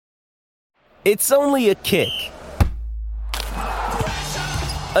It's only a kick,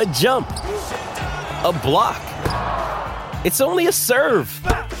 a jump, a block. It's only a serve.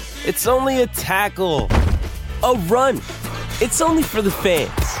 It's only a tackle, a run. It's only for the fans.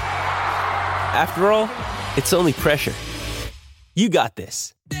 After all, it's only pressure. You got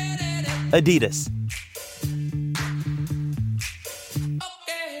this. Adidas.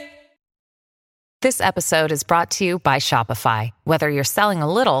 This episode is brought to you by Shopify. Whether you're selling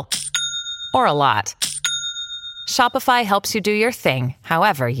a little or a lot, Shopify helps you do your thing,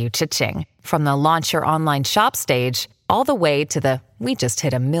 however you cha-ching. From the launch your online shop stage, all the way to the we just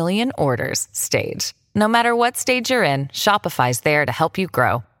hit 1 million orders stage. No matter what stage you're in, Shopify's there to help you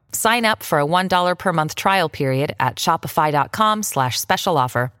grow. Sign up for a $1 per month trial period at shopify.com/special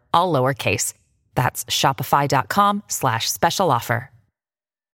offer, all lowercase. That's shopify.com/special offer.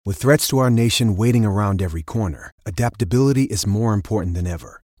 With threats to our nation waiting around every corner, adaptability is more important than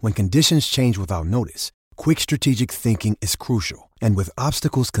ever. When conditions change without notice, quick strategic thinking is crucial. And with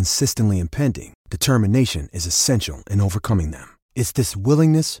obstacles consistently impending, determination is essential in overcoming them. It's this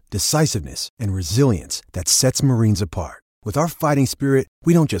willingness, decisiveness, and resilience that sets Marines apart. With our fighting spirit,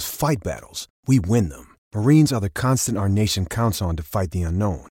 we don't just fight battles, we win them. Marines are the constant our nation counts on to fight the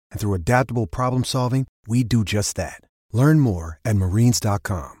unknown. And through adaptable problem solving, we do just that. Learn more at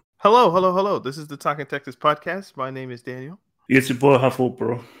marines.com. Hello. This is the Talking Texas podcast. My name is Daniel. It's your boy Huffle,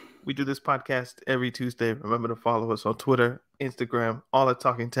 bro. We do this podcast every Tuesday. Remember to follow us on Twitter, Instagram, all at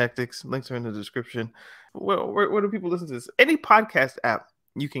Talking Tactics. Links are in the description. Where do people listen to this? Any podcast app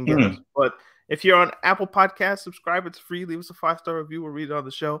you can get us. But if you're on Apple Podcasts, subscribe. It's free. Leave us a 5-star review. We'll read it on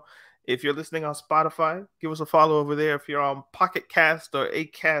the show. If you're listening on Spotify, give us a follow over there. If you're on Pocket Cast or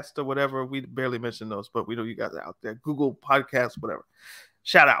Acast or whatever, we barely mention those, but we know you guys are out there. Google Podcasts, whatever.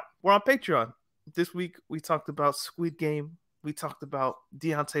 Shout out. We're on Patreon. This week, we talked about Squid Game. We talked about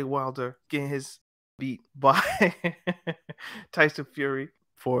Deontay Wilder getting his beat by Tyson Fury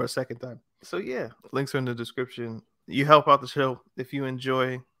for a second time. So yeah, links are in the description. You help out the show. If you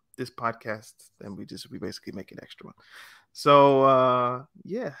enjoy this podcast, then we basically make an extra one. So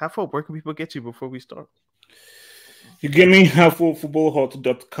yeah, Huffle, where can people get you before we start? You get me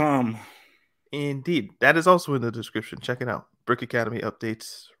HuffleFootballHut.com. Indeed. That is also in the description. Check it out. Brick Academy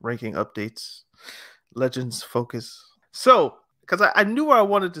updates, ranking updates, Legends focus. So, because I knew where I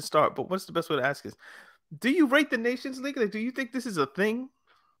wanted to start, but what's the best way to ask is, do you rate the Nations League? Like, do you think this is a thing?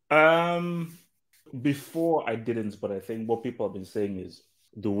 Before I didn't, but I think what people have been saying is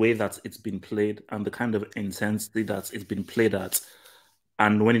the way that it's been played and the kind of intensity that it's been played at.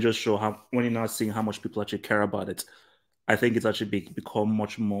 And when you just when you're now seeing how much people actually care about it, I think it's actually become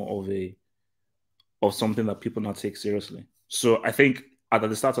much more of something that people now take seriously. So I think at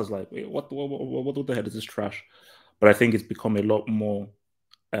the start I was like, wait, what the hell is this trash? But I think it's become a lot more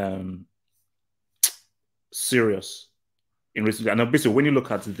serious in recent. And basically, when you look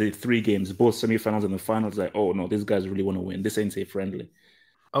at the 3 games, both semifinals and the finals, like, oh no, these guys really want to win. This ain't a friendly.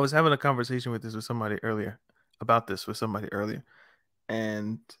 I was having a conversation with somebody earlier.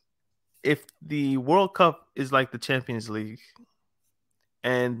 And if the World Cup is like the Champions League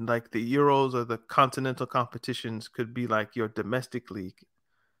and like the Euros or the continental competitions could be like your domestic league,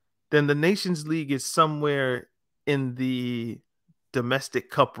 then the Nations League is somewhere in the domestic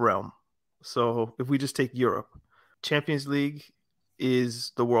cup realm. So if we just take Europe, Champions League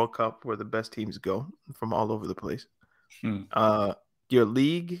is the World Cup where the best teams go from all over the place. Your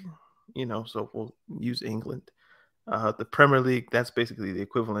league, so we'll use England. The Premier League, that's basically the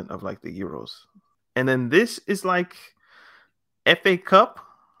equivalent of like the Euros. And then this is like FA Cup,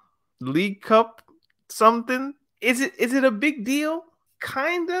 League Cup, something. Is it a big deal?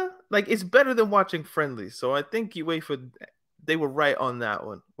 Kinda. Like, it's better than watching friendlies. So I think they were right on that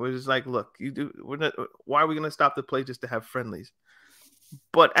one. We're just like, look, why are we gonna stop the play just to have friendlies?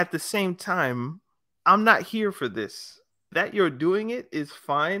 But at the same time, I'm not here for this. That you're doing it is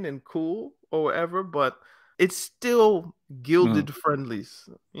fine and cool or whatever, but it's still gilded friendlies.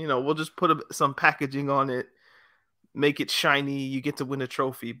 We'll just put some packaging on it, make it shiny, you get to win a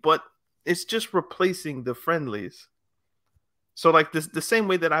trophy, but it's just replacing the friendlies. So like this, the same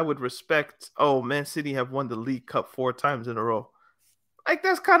way that I would respect, Man City have won the League Cup 4 times in a row. Like,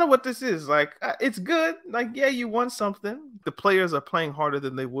 that's kind of what this is. Like, it's good. Like, yeah, you won something. The players are playing harder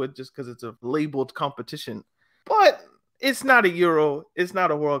than they would just because it's a labeled competition. But it's not a Euro. It's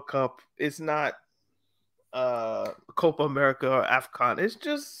not a World Cup. It's not Copa America or AFCON. It's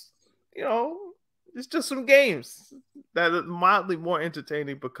just, it's just some games that are mildly more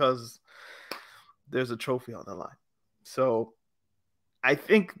entertaining because there's a trophy on the line. So I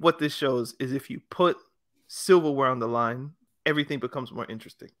think what this shows is if you put silverware on the line, everything becomes more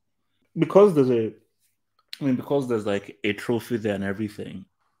interesting. because because there's like a trophy there and everything,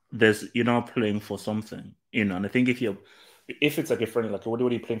 you're not playing for something, and I think if it's like a friendly, like what are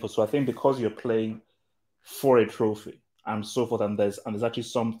you playing for? So I think because you're playing for a trophy and so forth, and there's actually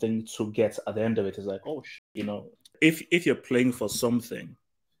something to get at the end of it, it's like, oh if you're playing for something,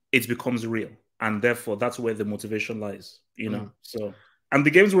 it becomes real. And therefore that's where the motivation lies. So, and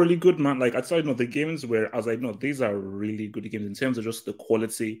the games were really good, man. Like I said, the games where I was like, no, these are really good games in terms of just the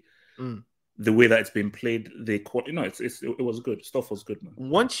quality, the way that it's been played, it was good. Stuff was good, man.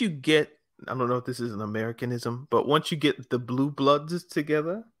 Once you get, I don't know if this is an Americanism, but once you get the blue bloods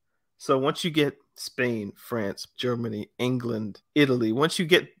together, so once you get Spain, France, Germany, England, Italy, once you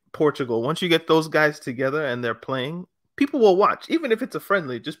get Portugal, once you get those guys together and they're playing, people will watch, even if it's a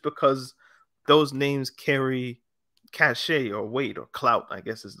friendly, just because those names carry cachet or weight or clout, I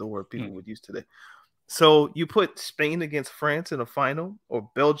guess is the word people would use today. So you put Spain against France in a final, or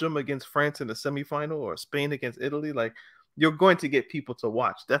Belgium against France in a semifinal, or Spain against Italy, like you're going to get people to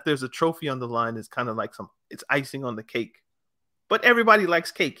watch. That there's a trophy on the line is kind of like it's icing on the cake. But everybody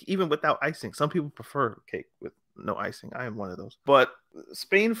likes cake, even without icing. Some people prefer cake with no icing. I am one of those. But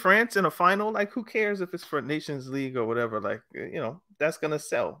Spain, France in a final, like who cares if it's for Nations League or whatever? Like, that's going to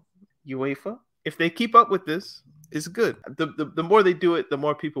sell. UEFA, if they keep up with this, it's good. The more they do it, the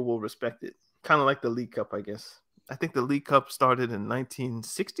more people will respect it. Kind of like the League Cup, I guess. I think the League Cup started in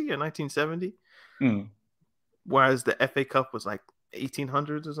 1960 or 1970, whereas the FA Cup was like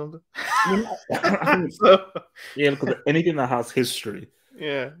 1800s or something. Yeah, because anything that has history,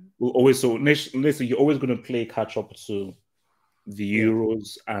 will always listen. You're always going to play catch up to the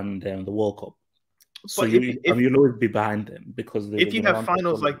Euros and the World Cup. So you'll always be behind them because if you have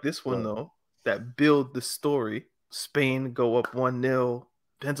finals like this one though that build the story, Spain go up 1-0.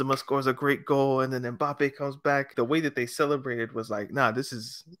 Benzema scores a great goal, and then Mbappe comes back. The way that they celebrated was like, nah, this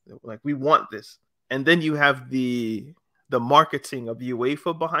is like, we want this. And then you have the marketing of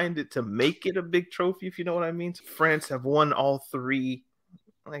UEFA behind it to make it a big trophy, if you know what I mean. France have won all three.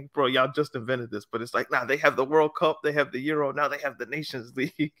 Like, bro, y'all just invented this, but it's like, nah, they have the World Cup, they have the Euro, now they have the Nations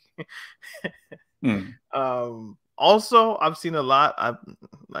League. Also, I've seen a lot.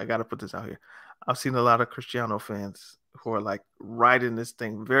 I got to put this out here. I've seen a lot of Cristiano fans who are like riding this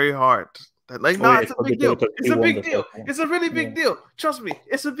thing very hard. Like, it's a big deal. It's a big deal. It's a really big deal. Trust me,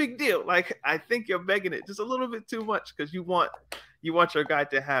 it's a big deal. Like, I think you're begging it just a little bit too much because you want your guy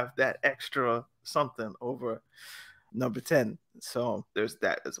to have that extra something over number 10. So there's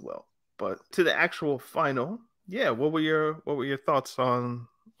that as well. But to the actual final, what were your thoughts on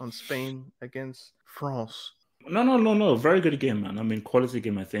Spain against France? No. Very good game, man. I mean, quality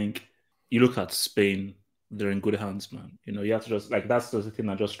game. I think you look at Spain, they're in good hands, man. You have to just that's the thing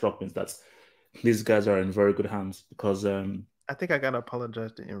that just struck me, is that these guys are in very good hands because I think I gotta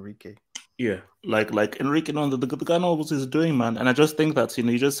apologize to Enrique. Yeah, like Enrique, the guy knows what he's doing, man. And I just think that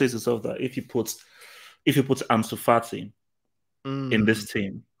you just say to yourself that if you put Ansu Fati in this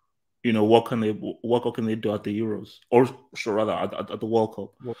team, what can they do at the Euros, or rather at the World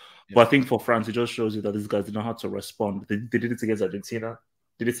Cup? Yeah. But I think for France, it just shows you that these guys did not have to respond. They did it against Argentina,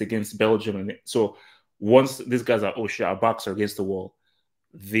 did it against Belgium, and so once these guys are our backs are against the wall,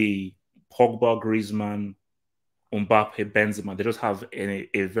 the Pogba, Griezmann, Mbappe, Benzema, they just have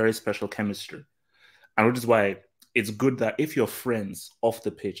a very special chemistry. And which is why it's good that if you're friends off the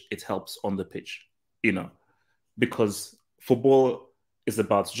pitch, it helps on the pitch, because football is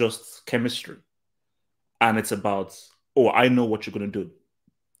about just chemistry. And it's about, I know what you're going to do.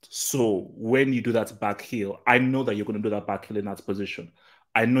 So when you do that back heel, I know that you're going to do that back heel in that position.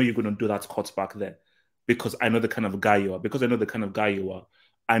 I know you're going to do that cut back there because I know the kind of guy you are. Because I know the kind of guy you are,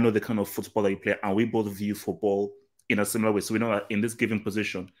 I know the kind of football that you play, and we both view football in a similar way. So we know that in this given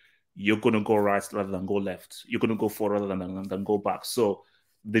position, you're going to go right rather than go left. You're going to go forward rather than go back. So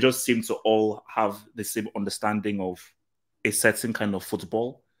they just seem to all have the same understanding of a certain kind of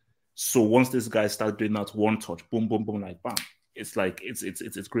football. So once these guys start doing that one touch, boom, boom, boom, like bam, it's like it's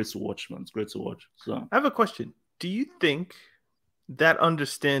great to watch, man. It's great to watch. So I have a question. Do you think that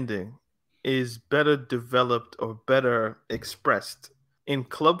understanding is better developed or better expressed in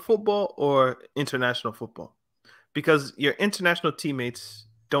club football or international football? Because your international teammates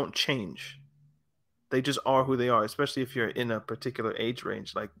don't change. They just are who they are, especially if you're in a particular age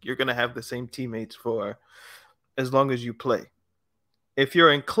range. Like, you're going to have the same teammates for as long as you play. If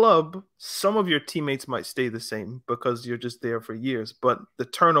you're in club, some of your teammates might stay the same because you're just there for years. But the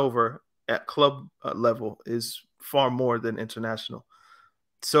turnover at club level is far more than international.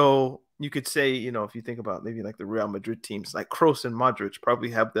 So you could say, if you think about maybe like the Real Madrid teams, like Kroos and Modric probably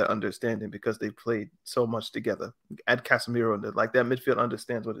have that understanding because they played so much together. Add Casemiro in there, like that midfield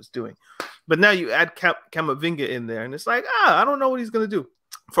understands what it's doing. But now you add Camavinga in there, and it's like, I don't know what he's going to do.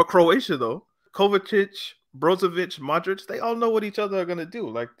 For Croatia, though, Kovacic, Brozovic, Modric, they all know what each other are going to do.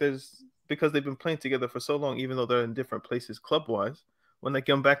 Like because they've been playing together for so long, even though they're in different places club-wise. When they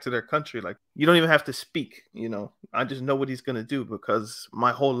come back to their country, like you don't even have to speak, I just know what he's going to do because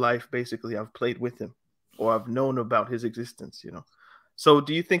my whole life, basically, I've played with him or I've known about his existence, So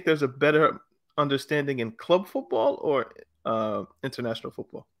do you think there's a better understanding in club football or international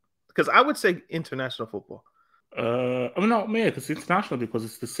football? Because I would say international football. Because it's international because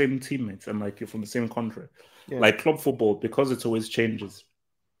it's the same teammates and like you're from the same country. Yeah. Like club football, because it always changes.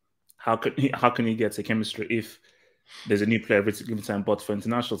 How can you get a chemistry if there's a new player every single time? But for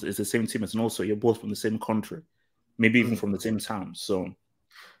internationals, it's the same teammates, and also you're both from the same country, maybe even from the same town. So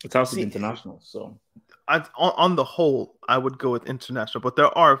it has to be international. So on the whole, I would go with international, but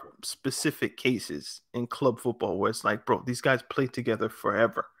there are specific cases in club football where it's like, bro, these guys play together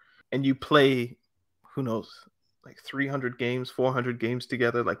forever, and you play, who knows, like 300 games, 400 games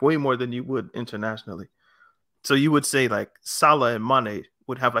together, like way more than you would internationally. So you would say like Salah and Mane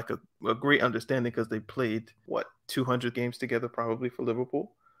would have like a great understanding because they played 200 games together probably for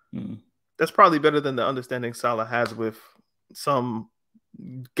Liverpool. That's probably better than the understanding Salah has with some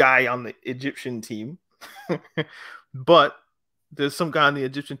guy on the Egyptian team. But there's some guy on the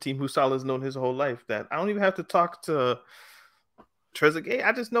Egyptian team who Salah's known his whole life that I don't even have to talk to Trezeguet.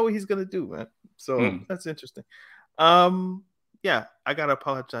 I just know what he's gonna do, man. So that's interesting. Yeah, I gotta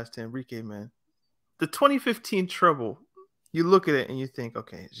apologize to Enrique, man. The 2015 treble, you look at it and you think,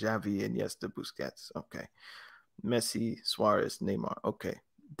 okay, Xavi, Iniesta, Busquets, okay. Messi, Suarez, Neymar, okay.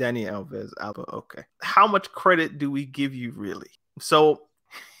 Dani Alves, Alba, okay. How much credit do we give you, really? So,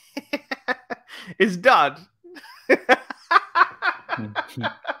 it's done.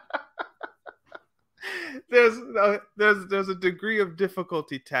 There's a degree of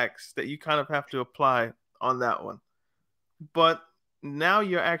difficulty tax that you kind of have to apply on that one. But now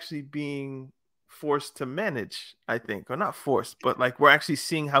you're actually being forced to manage, I think, or not forced, but like we're actually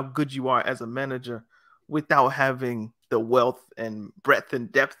seeing how good you are as a manager without having the wealth and breadth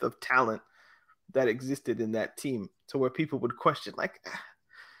and depth of talent that existed in that team, to where people would question, like,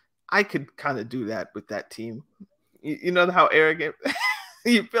 I could kind of do that with that team. You know how arrogant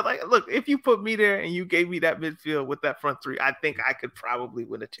you feel like, look, if you put me there and you gave me that midfield with that front three, I think I could probably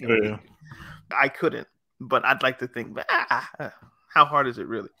win a championship. Yeah. I couldn't, but I'd like to think, but how hard is it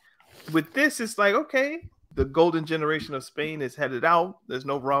really? With this, it's like, okay, the golden generation of Spain is headed out. There's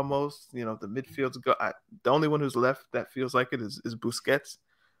no Ramos. The midfield's the only one who's left that feels like it is Busquets,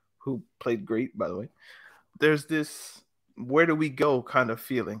 who played great, by the way. There's this where do we go kind of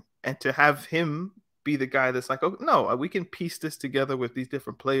feeling. And to have him be the guy that's like, oh, no, we can piece this together with these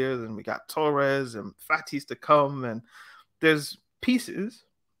different players. And we got Torres and Fati's to come. And there's pieces,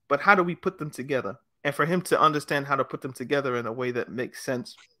 but how do we put them together? And for him to understand how to put them together in a way that makes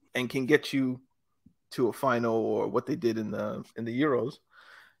sense and can get you to a final, or what they did in the Euros.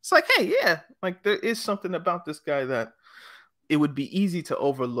 It's like, hey, yeah, like there is something about this guy that it would be easy to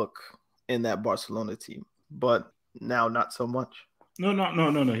overlook in that Barcelona team, but now not so much. No.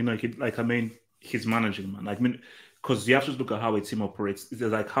 He's managing, man. Because you have to look at how a team operates. It's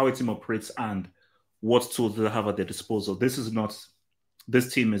like how a team operates and what tools they have at their disposal. This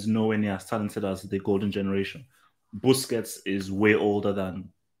team is nowhere near as talented as the golden generation. Busquets is way older than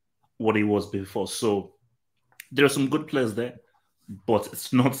what he was before. So there are some good players there, but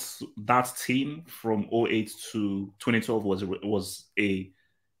it's not that team from 2008 to 2012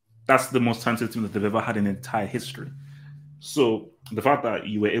 that's the most talented team that they've ever had in entire history. So the fact that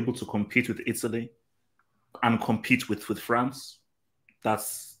you were able to compete with Italy and compete with France,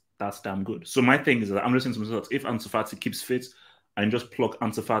 that's damn good. So my thing is that I'm just saying to myself, if Ansu Fati keeps fit and just plug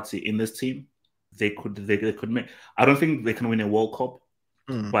Ansu Fati in this team, they could make. I don't think they can win a World Cup,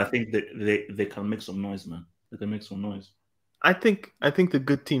 but I think they can make some noise, man. They can make some noise. I think the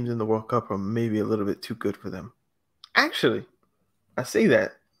good teams in the World Cup are maybe a little bit too good for them. Actually, I say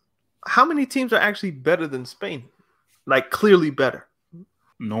that. How many teams are actually better than Spain? Like clearly better?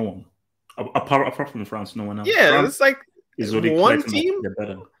 No one. Apart from France, no one else. Yeah, France it's like one team. They're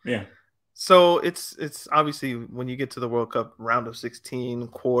better. Yeah. So it's obviously when you get to the World Cup, round of 16,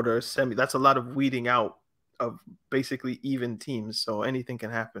 quarter, semi, that's a lot of weeding out of basically even teams. So anything can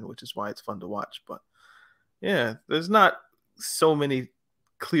happen, which is why it's fun to watch. But yeah, there's not so many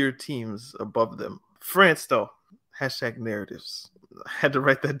clear teams above them. France, though, #narratives. I had to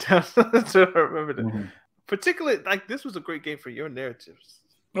write that down to remember that. Mm-hmm. Particularly, like, this was a great game for your narratives.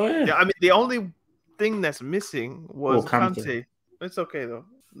 Oh Yeah, yeah. I mean the only thing that's missing was Kante. Kante. It's okay though.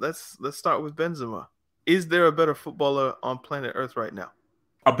 Let's start with Benzema. Is there a better footballer on planet Earth right now?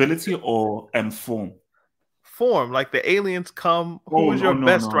 Ability or form? Form, like the aliens come. Who Oh, is your no,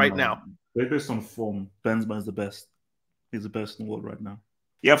 best no, right no. now? Based on form, Benzema is the best. He's the best in the world right now.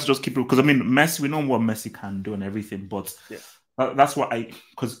 You have to just keep it because I mean, Messi. We know what Messi can do and everything, but Yeah. that's what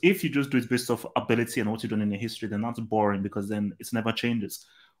because if you just do it based off ability and what you're doing in the history, then that's boring because then it never changes.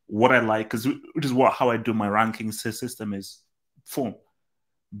 What I like, which is how I do my ranking system is form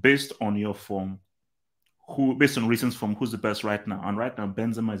based on your form, based on recent form, who's the best right now, and right now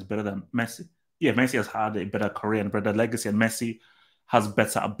Benzema is better than Messi. Yeah, Messi has had a better career and better legacy, and Messi has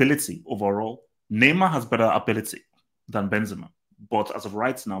better ability overall. Neymar has better ability than Benzema, but as of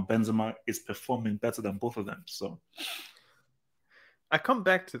right now, Benzema is performing better than both of them. So I come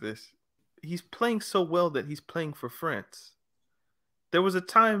back to this. He's playing so well that he's playing for France. There was a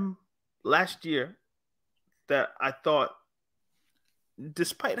time last year that I thought,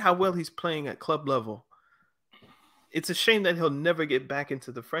 despite how well he's playing at club level, it's a shame that he'll never get back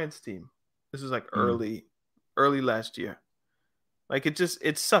into the France team. This was like early last year. Like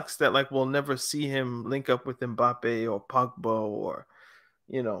it sucks that like we'll never see him link up with Mbappe or Pogba or,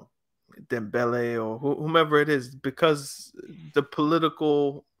 you know, Dembele or whomever it is, because the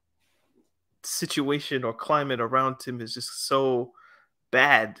political situation or climate around him is just so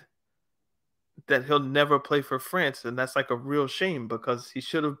bad that he'll never play for France. And that's like a real shame because he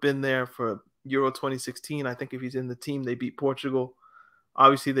should have been there for Euro 2016. I think if he's in the team, they beat Portugal.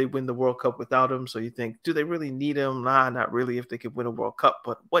 Obviously, they win the World Cup without him. So you think, do they really need him? Nah, not really if they could win a World Cup.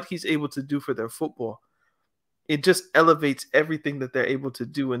 But what he's able to do for their football, it just elevates everything that they're able to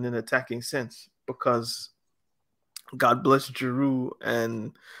do in an attacking sense, because God bless Giroud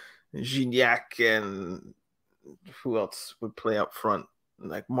and Gignac and who else would play up front,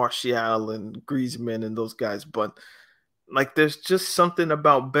 like Martial and Griezmann and those guys. But like, there's just something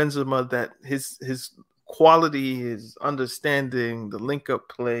about Benzema that his quality, his understanding, the link up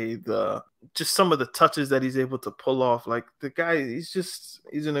play, just some of the touches that he's able to pull off. Like the guy, he's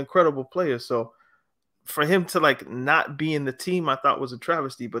an incredible player. So for him to like not be in the team, I thought was a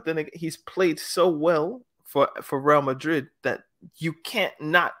travesty. But then he's played so well for Real Madrid that you can't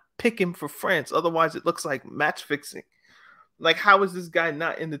not pick him for France. Otherwise, it looks like match fixing. Like, how is this guy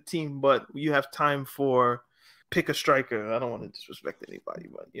not in the team, but you have time for pick a striker? I don't want to disrespect anybody,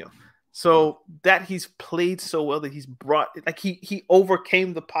 but you know. So that he's played so well that he's brought, like he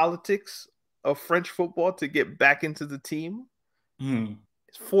overcame the politics of French football to get back into the team.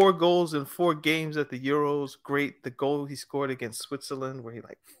 4 goals in 4 games at the Euros. Great. The goal he scored against Switzerland where he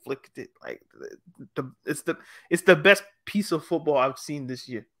like flicked it. Like it's the best piece of football I've seen this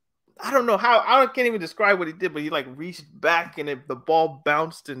year. I don't know how, I can't even describe what he did, but he like reached back and the ball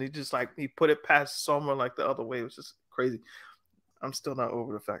bounced and he put it past Sommer like the other way. It was just crazy. I'm still not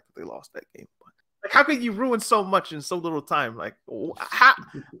over the fact that they lost that game. But like, how could you ruin so much in so little time? Like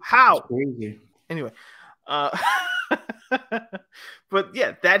how? crazy. Anyway, but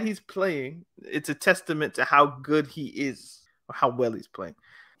yeah, that he's playing, it's a testament to how good he is, or how well he's playing.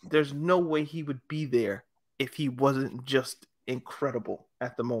 There's no way he would be there if he wasn't just incredible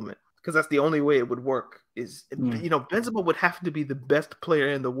at the moment, because that's the only way it would work. Is you know, Benzema would have to be the best player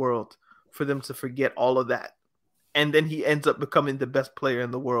in the world for them to forget all of that, and then he ends up becoming the best player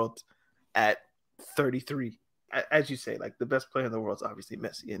in the world at 33. As you say, like the best player in the world is obviously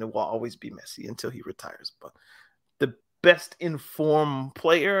Messi, and it will always be Messi until he retires. But the best informed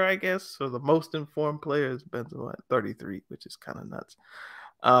player, I guess, or the most informed player is Benzema at 33, which is kind of nuts.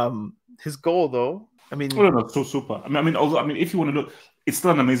 His goal, though, I mean, so super. I mean, if you want to look, it's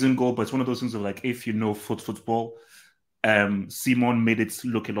still an amazing goal, but it's one of those things of like, if you know football, Simon made it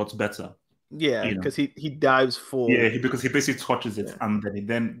look a lot better. Yeah, because he dives full. Yeah, because he basically touches it and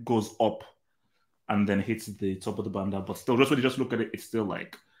then it goes up and then hits the top of the banda. But still, just when you just look at it, it's still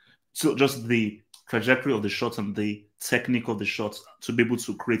like, so just the trajectory of the shots and the technique of the shots to be able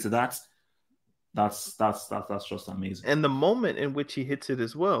to create that's just amazing. And the moment in which he hits it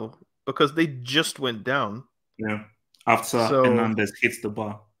as well, because they just went down. Yeah, after Hernandez hits the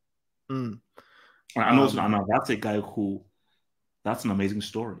bar. And also, that's a guy who, that's an amazing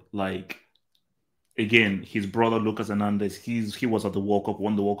story. Like, again, his brother Lucas Hernandez, he was at the World Cup,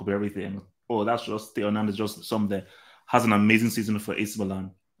 won the World Cup, everything. Oh, that's just Theo Hernandez, just some there. Has an amazing season for AC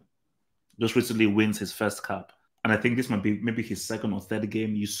Milan. Just recently wins his first cap. And I think this might be maybe his second or third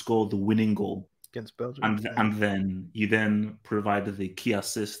game. You score the winning goal against Belgium. And then you provided the key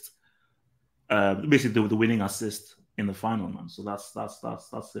assist, basically the winning assist in the final, man. So that's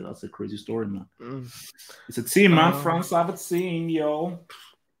a crazy story, man. It's a team, man. France have a team, yo.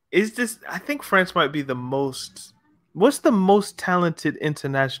 Is this? I think France might be the most. What's the most talented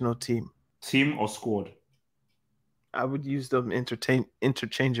international team? Team or squad? I would use them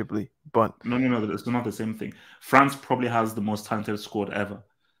interchangeably, but No, it's not the same thing. France probably has the most talented squad ever.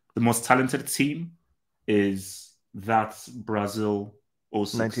 The most talented team is that Brazil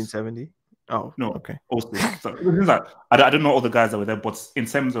 06. 1970. Oh, No, okay. 06. So, I don't know all the guys that were there, but in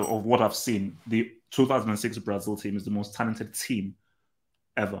terms of what I've seen, the 2006 Brazil team is the most talented team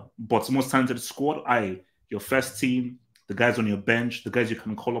ever. But the most talented squad, your first team, the guys on your bench, the guys you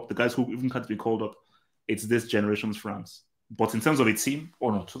can call up, the guys who even can't be called up, it's this generation's France. But in terms of a team,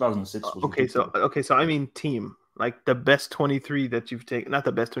 2006 was okay, so I mean team, like the best 23 that you've taken, not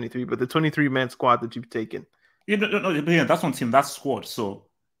the best 23, but the 23-man squad that you've taken. Yeah, that's not team, that's squad. So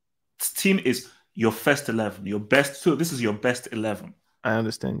team is your first 11, your best. So this is your best 11. I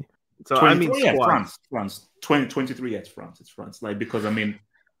understand you. So I mean, squad. France, 23. It's France. Like, because I mean,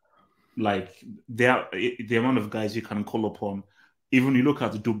 like the amount of guys you can call upon. Even you look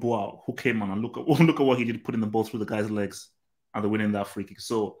at Dubois, who came on, and look at what he did, putting the ball through the guy's legs and the winning that free kick.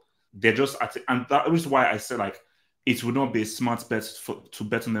 So they're just and that is why I said, like, it would not be a smart bet to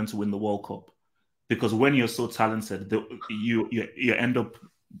bet on them to win the World Cup, because when you're so talented, you end up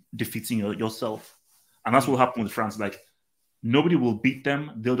defeating yourself, and that's what happened with France. Like, nobody will beat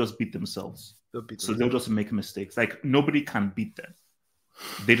them; they'll just beat themselves. They'll just make mistakes. Like, nobody can beat them.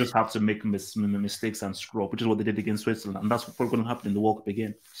 They just have to make mistakes and screw up, which is what they did against Switzerland, and that's what's going to happen in the World Cup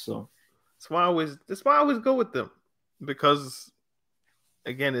again. So that's why I always go with them, because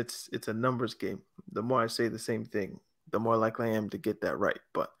again, it's a numbers game. The more I say the same thing, the more likely I am to get that right.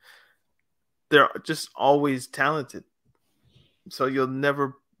 But they're just always talented, so you'll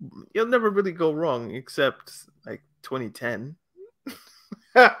never really go wrong, except like 2010.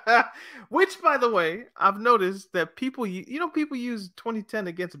 Which, by the way, I've noticed that people use 2010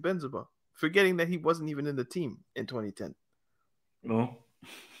 against Benzema, forgetting that he wasn't even in the team in 2010. No,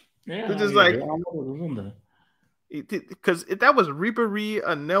 yeah, they're just because that was Ribéry,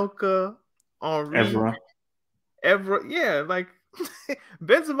 Anelka, Henry, Evra. Yeah, like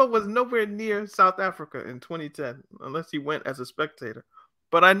Benzema was nowhere near South Africa in 2010, unless he went as a spectator.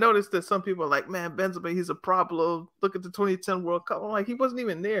 But I noticed that some people are like, man, Benzema, he's a problem. Look at the 2010 World Cup. I'm like, he wasn't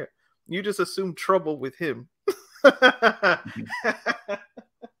even there. You just assume trouble with him.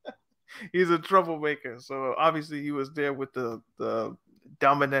 He's a troublemaker. So obviously he was there with the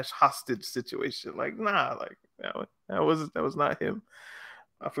Domenech hostage situation. Like, nah, like that was not him.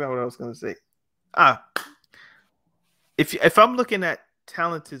 I forgot what I was gonna say. If I'm looking at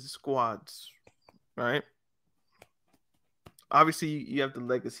talented squads, right? Obviously, you have the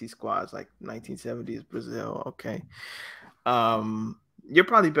legacy squads like 1970s Brazil. Okay, you're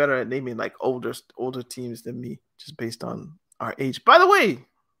probably better at naming like older teams than me, just based on our age. By the way,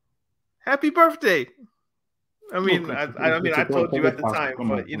 happy birthday! I mean, I told you at the time,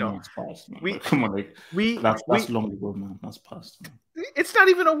 but you know, that's long ago, man. That's past. Man. It's not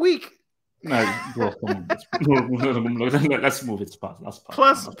even a week. No, bro, come on. Let's move. It's past. That's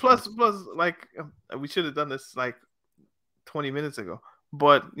past. Plus, like we should have done this like 20 minutes ago,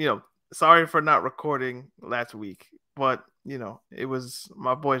 but you know, sorry for not recording last week, but you know, it was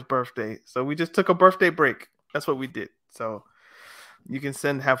my boy's birthday, so we just took a birthday break. That's what we did. So you can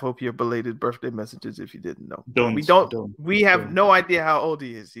send Have Hope your belated birthday messages if you didn't know. We have no idea how old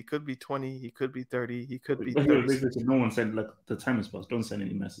he is. He could be 20, he could be 30, he could be 30. No one said, like, the time is passed. Don't send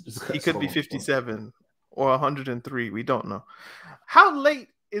any messages. He could be 57 or 103. We don't know. How late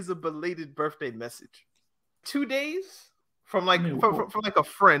is a belated birthday message? 2 days? From like from like a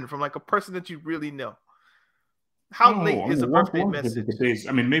friend, from like a person that you really know. How late is a birthday message?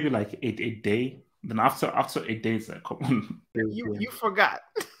 I mean, maybe like a day. Then after 8 days, like, come on. You forgot.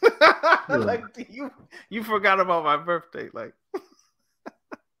 Like you forgot about my birthday, like.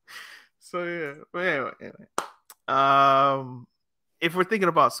 So yeah, but anyway. If we're thinking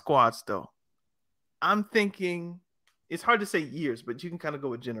about squads, though, I'm thinking it's hard to say years, but you can kind of go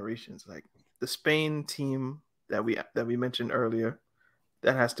with generations. Like the Spain team that we mentioned earlier,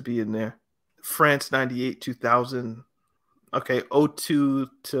 that has to be in there. France 98, 2000. Okay, 02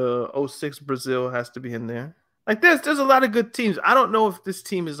 to 06 Brazil has to be in there. Like there's a lot of good teams. I don't know if this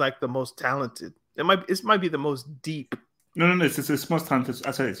team is like the most talented. It might be the most deep. No, it's most talented.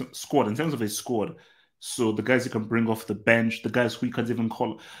 I said it's squad in terms of a squad. So the guys you can bring off the bench, the guys who you can't even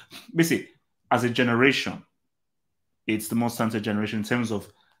call. Basically, as a generation, it's the most talented generation in terms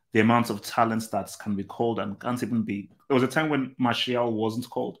of the amount of talents that can be called and can't even be. There was a time when Martial wasn't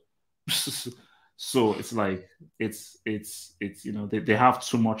called. So it's like it's you know, they have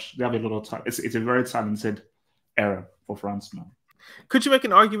too much. They have a lot of talent. It's a very talented era for France now. Could you make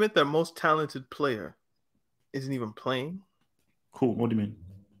an argument that most talented player isn't even playing? Cool. What do you mean?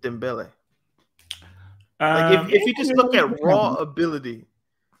 Dembele. Like if you just look at raw ability,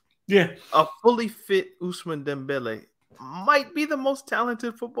 yeah, a fully fit Ousmane Dembele might be the most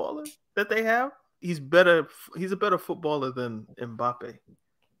talented footballer that they have. He's better. He's a better footballer than Mbappe.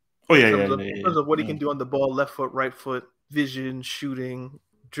 Oh yeah, in terms of what he can do on the ball, left foot, right foot, vision, shooting,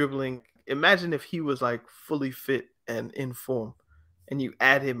 dribbling. Imagine if he was like fully fit and in form, and you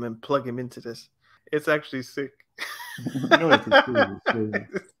add him and plug him into this. It's actually sick.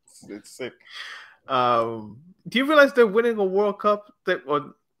 It's sick. Do you realize they're winning a World Cup?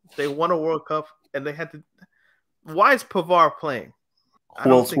 Or they won a World Cup and they had to. Why is Pavard playing?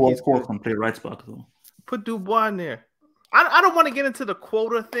 Who else can play right back though? Put Dubois in there. I don't want to get into the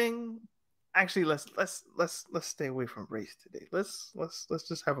quota thing. Actually, let's stay away from race today. Let's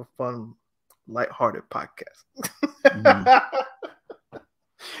just have a fun, lighthearted podcast.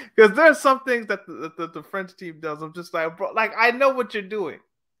 Because there's some things that the French team does. I'm just like, bro, like I know what you're doing.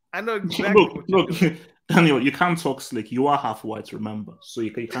 I know exactly what you're doing. Daniel, you can't talk slick. You are half white, remember? So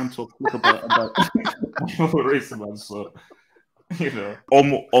you can't talk slick about race, man. So you know,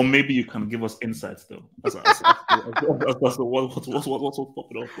 or maybe you can give us insights though. That's what's popping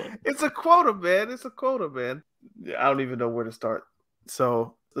off. Man. It's a quota, man. It's a quota, man. I don't even know where to start.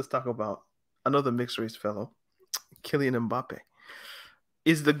 So let's talk about another mixed race fellow, Kylian Mbappe.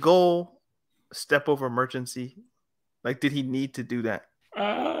 Is the goal step over emergency? Like, did he need to do that?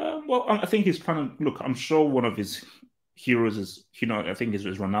 Well, I think he's trying to look. I'm sure one of his heroes is, I think is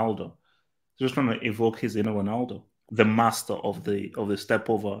Ronaldo. He's just trying to evoke his inner Ronaldo, the master of the step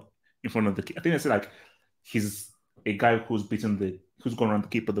over in front of the. I think it's like he's a guy who's gone around the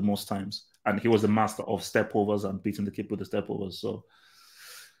keeper the most times, and he was the master of step overs and beating the keeper with the step overs. So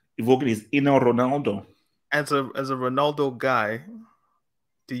evoking his inner Ronaldo. As a Ronaldo guy,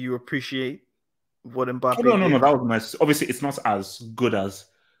 do you appreciate what Mbappe did? No, that was nice. Obviously, it's not as good as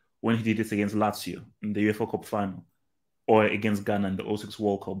when he did this against Lazio in the UEFA Cup final or against Ghana in the 2006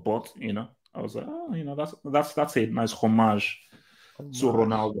 World Cup. But, I was like, that's a nice homage to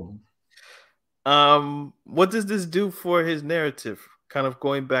Ronaldo. What does this do for his narrative? Kind of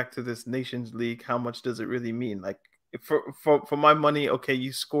going back to this Nations League, how much does it really mean? Like, for my money, okay,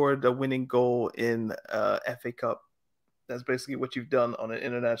 you scored a winning goal in FA Cup. That's basically what you've done on an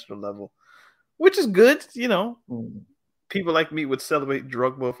international level, which is good. People like me would celebrate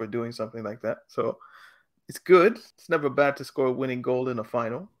Drogba for doing something like that. So it's good. It's never bad to score a winning goal in a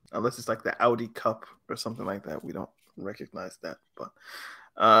final, unless it's like the Audi Cup or something like that. We don't recognize that. But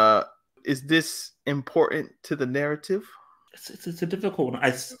is this important to the narrative? It's a difficult one.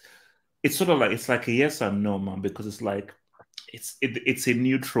 It's sort of like, it's like a yes and no, man, because it's like it's a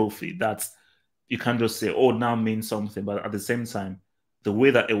new trophy that you can't just say, oh, now means something. But at the same time, the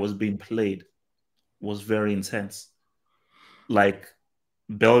way that it was being played was very intense. Like,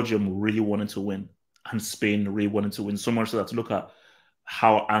 Belgium really wanted to win, and Spain really wanted to win, so much so that, look at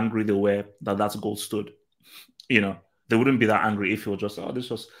how angry they were that goal stood. They wouldn't be that angry if it was just, this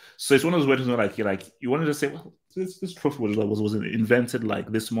was. So it's one of those ways where you want to just say, well, this trophy was invented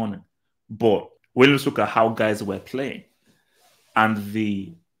like this morning. But when you look at how guys were playing and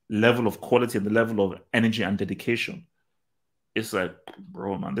the level of quality and the level of energy and dedication, it's like,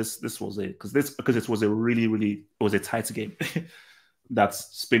 bro, man, this was because it was a really, really, it was a tight game that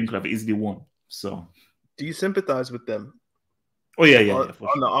Spain could have easily won. So, do you sympathize with them? Oh yeah, on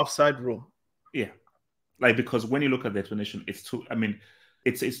the offside rule. Yeah, like, because when you look at the explanation, it's too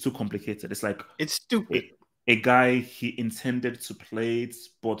too complicated. It's like, it's stupid. A guy, he intended to play it,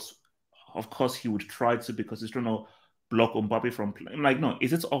 but of course he would try to, because he's trying to block Mbappe from playing. I'm like, no,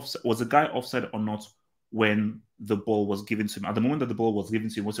 is it offside? Was the guy offside or not when the ball was given to him? At the moment that the ball was given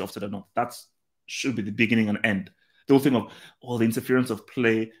to him, was he offside or not? That should be the beginning and end. The whole thing of, the interference of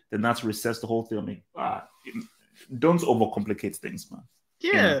play, then that's recess the whole thing. I mean, don't overcomplicate things, man.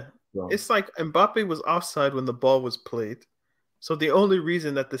 Yeah. It's like Mbappe was offside when the ball was played. So the only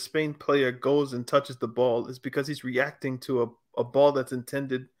reason that the Spain player goes and touches the ball is because he's reacting to a ball that's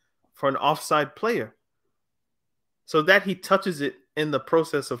intended for an offside player. So that he touches it in the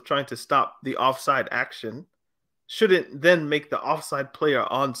process of trying to stop the offside action shouldn't then make the offside player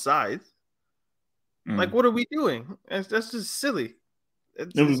onside. Like, what are we doing? That's just silly.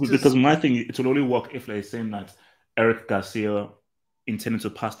 Because my thing, it will only work if they're saying that Eric Garcia intended to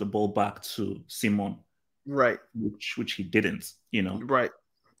pass the ball back to Simon, right? Which he didn't, right?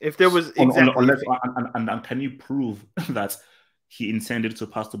 If there was exactly, and can you prove that he intended to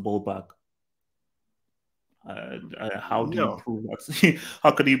pass the ball back? How do you prove that?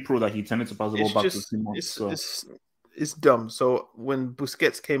 How can you prove that he intended to pass the ball back to Simon? it's dumb. So when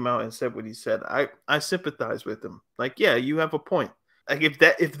Busquets came out and said what he said, I sympathize with him. Like, yeah, you have a point. Like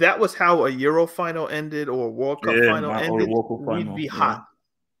if that was how a Euro final ended or a World Cup final ended, we'd be hot.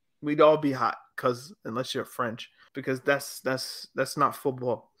 We'd all be hot because unless you're French, because that's not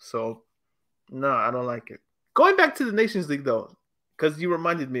football. So no, I don't like it. Going back to the Nations League though, because you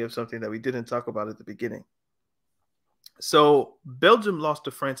reminded me of something that we didn't talk about at the beginning. So Belgium lost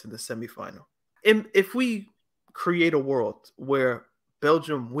to France in the semifinal. If we create a world where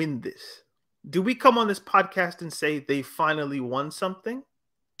Belgium win this, do we come on this podcast and say they finally won something?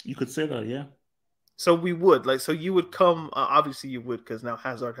 You could say that, yeah. So we would so you would come. Obviously, you would because now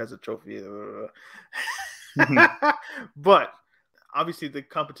Hazard has a trophy. But obviously, the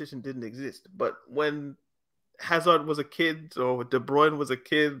competition didn't exist. But when Hazard was a kid, or De Bruyne was a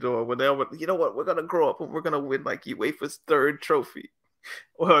kid, or whatever, you know what? We're gonna grow up and we're gonna win like UEFA's third trophy.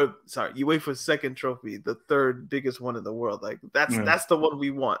 Or sorry, UEFA's second trophy, the third biggest one in the world. Like that's the one we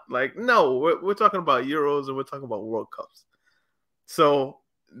want. Like, no, we're talking about Euros and we're talking about World Cups. So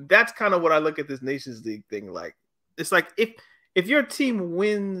that's kind of what I look at this Nations League thing like. It's like if your team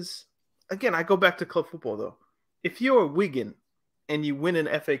wins, again, I go back to club football though. If you're Wigan and you win an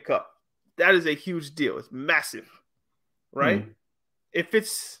FA Cup, that is a huge deal. It's massive, right? If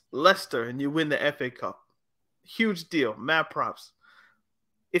it's Leicester and you win the FA Cup, huge deal, mad props.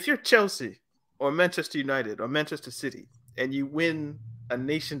 If you're Chelsea or Manchester United or Manchester City and you win a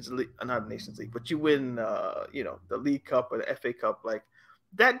Nations League, not a Nations League, but you win, the League Cup or the FA Cup, like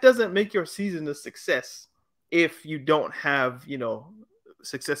that doesn't make your season a success if you don't have,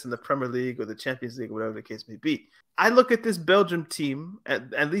 success in the Premier League or the Champions League or whatever the case may be. I look at this Belgium team,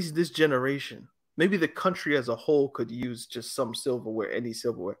 at least this generation, maybe the country as a whole could use just some silverware, any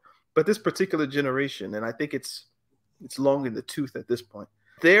silverware, but this particular generation, and I think it's long in the tooth at this point.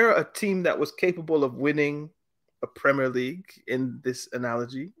 They're a team that was capable of winning a Premier League in this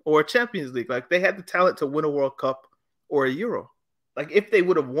analogy or a Champions League. Like they had the talent to win a World Cup or a Euro. Like if they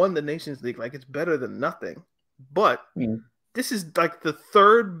would have won the Nations League, like it's better than nothing. But this is like the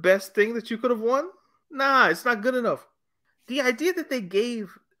third best thing that you could have won. Nah, it's not good enough. The idea that they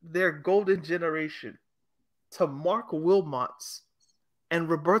gave their golden generation to Mark Wilmots and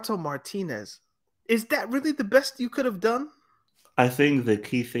Roberto Martinez, is that really the best you could have done? I think the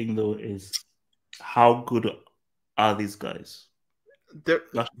key thing, though, is how good are these guys?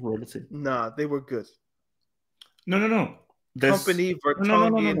 That's reality. Nah, they were good. No. Company,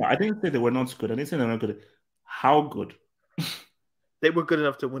 Vertonghen. No. I didn't say they were not good. I didn't say they were not good. How good? They were good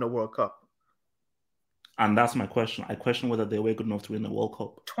enough to win a World Cup. And that's my question. I question whether they were good enough to win the World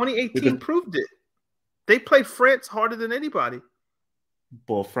Cup. 2018 proved it. They played France harder than anybody.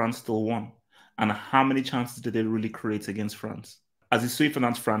 But France still won. And how many chances did they really create against France? As the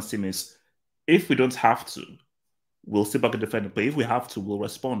Switzerland France team is, if we don't have to, we'll sit back and defend it. But if we have to, we'll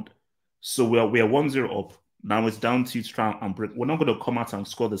respond. So we are 1-0 up. Now it's down to you to try and break. We're not going to come out and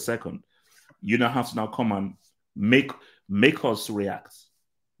score the second. You now have to now come and make us react.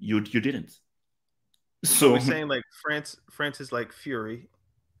 You didn't. So we're saying like France is like Fury,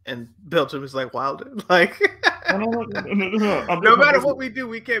 and Belgium is like Wilder. Like no. No matter what we do,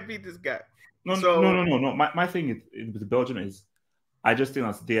 we can't beat this guy. No. My thing with Belgium is, I just think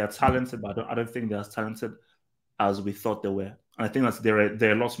that they are talented, but I don't think they're as talented as we thought they were. And I think that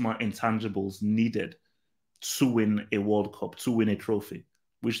there are lots more intangibles needed to win a World Cup, to win a trophy,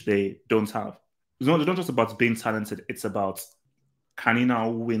 which they don't have. It's not just about being talented. It's about, can you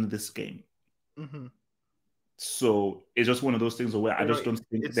now win this game? Mm-hmm. So it's just one of those things where I just don't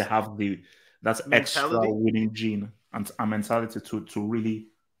think they have that extra winning gene and a mentality to really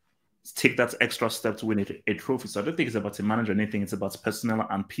take that extra step to win a trophy. So I don't think it's about a manager or anything. It's about personnel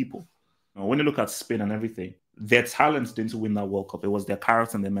and people. Now, when you look at Spain and everything, their talent didn't win that World Cup. It was their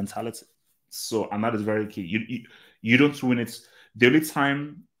character and their mentality. So, and that is very key. You don't win it. The only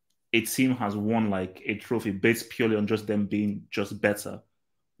time a team has won like a trophy based purely on just them being just better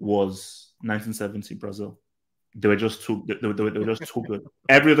was 1970 Brazil. They were just too good.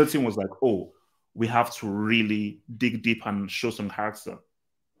 Every other team was like, oh, we have to really dig deep and show some character.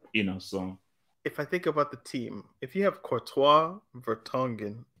 So if I think about the team, if you have Courtois,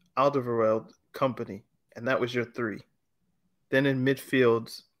 Vertonghen, Alderweireld, Kompany, and that was your three, then in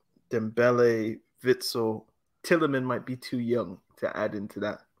midfield, Dembele, Witsel, Tielemans might be too young to add into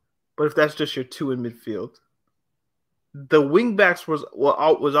that. But if that's just your two in midfield, the wingbacks was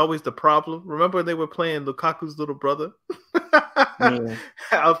always the problem. Remember they were playing Lukaku's little brother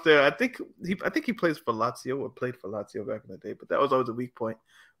out there. I think he plays for Lazio or played for Lazio back in the day, but that was always a weak point.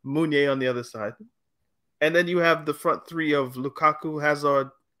 Meunier on the other side. And then you have the front three of Lukaku,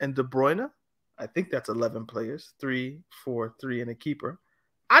 Hazard, and De Bruyne. I think that's 11 players, 3, 4, 3, and a keeper.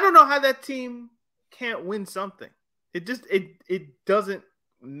 I don't know how that team can't win something. It doesn't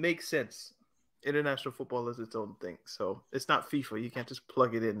make sense. International football is its own thing. So it's not FIFA. You can't just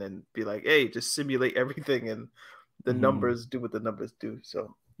plug it in and be like, hey, just simulate everything and the numbers do what the numbers do.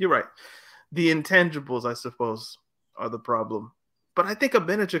 So you're right. The intangibles, I suppose, are the problem. But I think a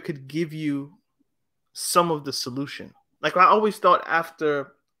manager could give you some of the solution. Like I always thought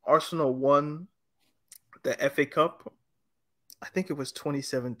after Arsenal won the FA Cup, I think it was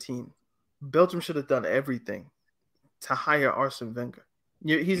 2017, Belgium should have done everything to hire Arsene Wenger.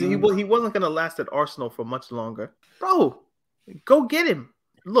 He wasn't going to last at Arsenal for much longer. Bro, go get him.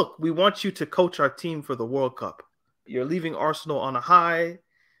 Look, we want you to coach our team for the World Cup. You're leaving Arsenal on a high.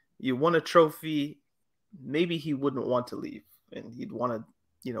 You won a trophy. Maybe he wouldn't want to leave and he'd want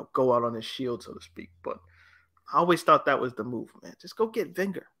to, go out on his shield, so to speak. But I always thought that was the move, man. Just go get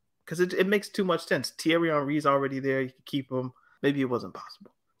Wenger because it makes too much sense. Thierry Henry's already there. You can keep him. Maybe it wasn't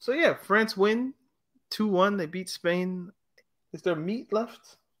possible. So, yeah, France win 2-1. They beat Spain. Is there meat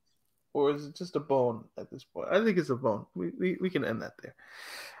left? Or is it just a bone at this point? I think it's a bone. We can end that there.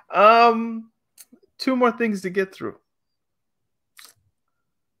 2 more things to get through.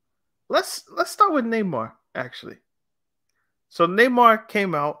 Let's start with Neymar, actually. So Neymar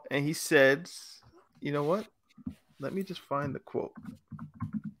came out and he said, you know what? Let me just find the quote.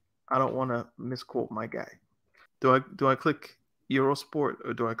 I don't want to misquote my guy. Do I click Eurosport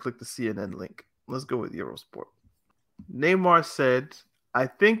or do I click the CNN link? Let's go with Eurosport. Neymar said, I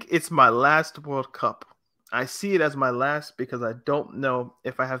think it's my last World Cup. I see it as my last because I don't know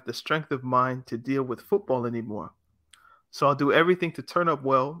if I have the strength of mind to deal with football anymore. So I'll do everything to turn up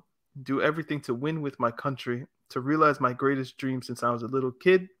well, do everything to win with my country, to realize my greatest dream since I was a little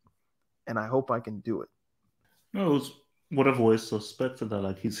kid, and I hope I can do it. No, it was what I've always suspected, that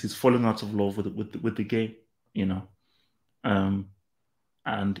like he's falling out of love with the game,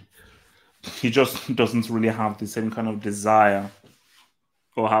 and he just doesn't really have the same kind of desire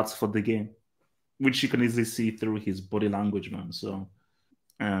or heart for the game, which you can easily see through his body language, man. So,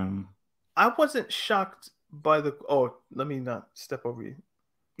 I wasn't shocked by the. Oh, let me not step over you.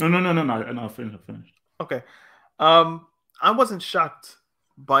 No. I finished. Okay. I wasn't shocked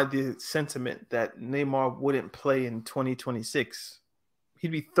by the sentiment that Neymar wouldn't play in 2026.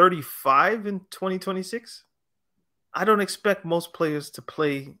 He'd be 35 in 2026. I don't expect most players to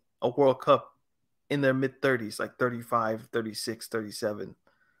play a World Cup in their mid-30s, like 35, 36, 37.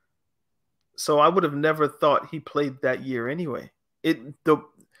 So I would have never thought he played that year anyway.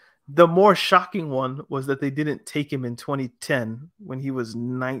 The more shocking one was that they didn't take him in 2010 when he was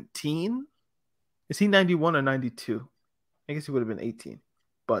 19. Is he 91 or 92? I guess he would have been 18.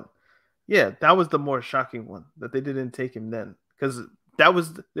 But yeah, that was the more shocking one, that they didn't take him then. Because it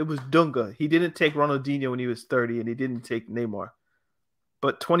was Dunga. He didn't take Ronaldinho when he was 30, and he didn't take Neymar.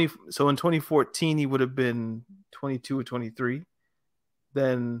 But in 2014, he would have been 22 or 23.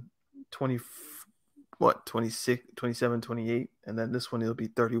 Then 26, 27, 28. And then this one, he'll be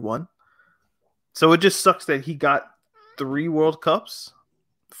 31. So it just sucks that he got 3 World Cups,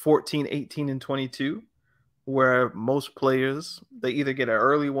 14, 18, and 22, where most players, they either get an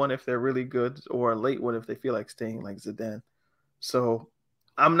early one if they're really good or a late one if they feel like staying, like Zidane. So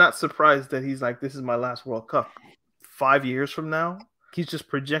I'm not surprised that he's like, this is my last World Cup. 5 years from now, he's just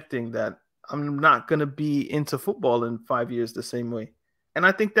projecting that I'm not going to be into football in 5 years the same way. And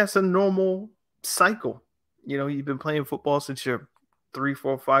I think that's a normal cycle. You've been playing football since you're 3,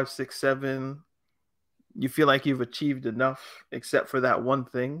 4, 5, 6, 7. You feel like you've achieved enough except for that one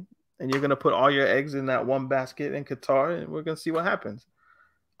thing. And you're going to put all your eggs in that one basket in Qatar, and we're going to see what happens.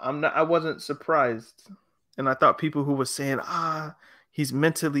 I wasn't surprised. And I thought people who were saying, he's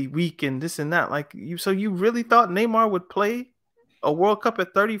mentally weak and this and that, so you really thought Neymar would play a World Cup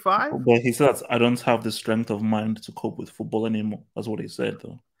at 35? But he says, I don't have the strength of mind to cope with football anymore. That's what he said,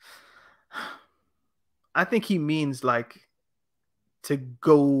 though. I think he means to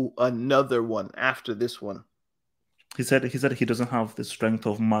go another one after this one. He said he doesn't have the strength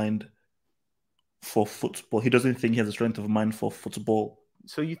of mind for football. He doesn't think he has the strength of mind for football.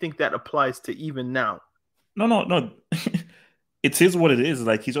 So you think that applies to even now? No. It is what it is.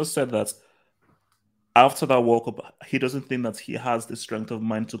 Like, he just said that after that World Cup, he doesn't think that he has the strength of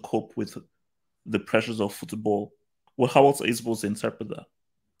mind to cope with the pressures of football. Well, how else are you supposed to interpret that?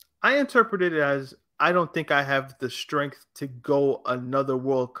 I interpret it as, I don't think I have the strength to go another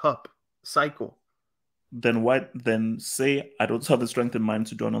World Cup cycle. Then say I don't have the strength in mind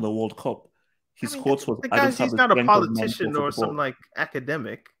to do another World Cup. His quote was, he's not a politician or some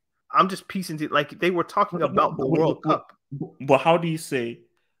academic. I'm just piecing it, they were talking about the World Cup. But how do you say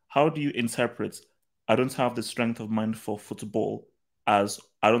how do you interpret I don't have the strength of mind for football as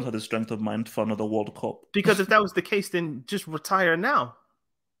I don't have the strength of mind for another World Cup? Because if that was the case, then just retire now.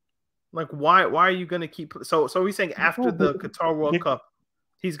 Like, why are you going to keep? So are we saying after the Qatar World Cup,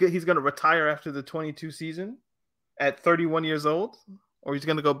 he's going to retire after the 22 season at 31 years old, or he's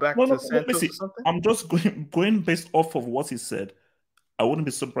going to go back to Santos or something? I'm just going based off of what he said. I wouldn't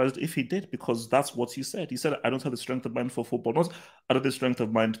be surprised if he did, because that's what he said. He said, I don't have the strength of mind for football. Not I don't have the strength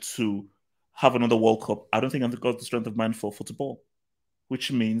of mind to have another World Cup. I don't think I've got the strength of mind for football,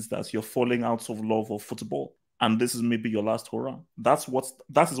 which means that you're falling out of love of football. And this is maybe your last hurrah. That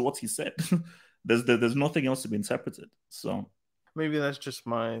is what he said. There's nothing else to be interpreted. So maybe that's just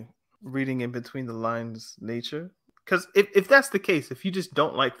my reading in between the lines nature. Because if that's the case, if you just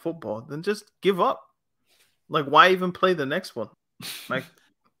don't like football, then just give up. Like, why even play the next one? Like,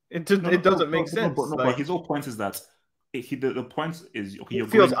 it doesn't make sense. But his whole point is that the point is he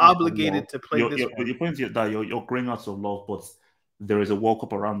feels obligated to play this one. The point is that you're growing out of love, but there is a World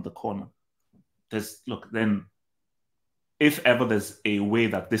Cup around the corner. Then if ever there's a way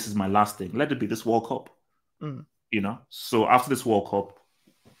that this is my last thing, let it be this World Cup. You know? So after this World Cup,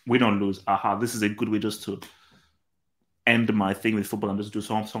 we don't lose. This is a good way just to end my thing with football and just do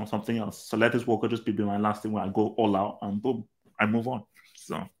something else. So let this World Cup just be my last thing where I go all out and boom, I move on.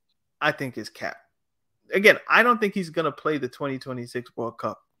 So I think it's cap. Again, I don't think he's going to play the 2026 World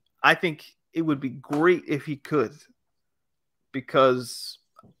Cup. I think it would be great if he could, because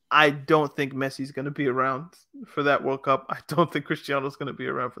I don't think Messi's going to be around for that World Cup. I don't think Cristiano's going to be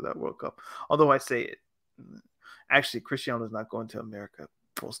around for that World Cup. Although I say it. Actually, Cristiano's not going to America.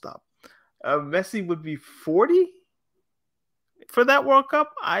 Full stop. Messi would be 40 for that World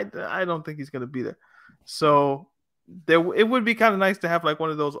Cup. I don't think he's going to be there. So it would be kind of nice to have like one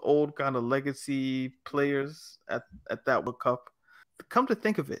of those old kind of legacy players at that World Cup. Come to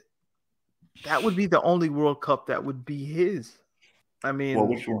think of it, that would be the only World Cup that would be his. I mean, well,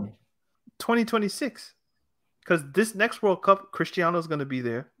 which one? 2026. Because this next World Cup, Cristiano's going to be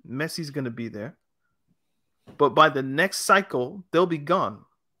there. Messi's going to be there. But by the next cycle, they'll be gone.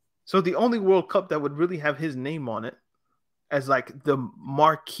 So the only World Cup that would really have his name on it as like the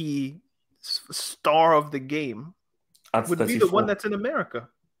marquee star of the game would be the one that's in America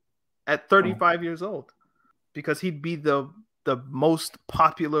at 35 years old. Because he'd be the most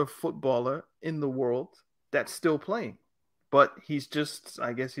popular footballer in the world that's still playing. But he's just,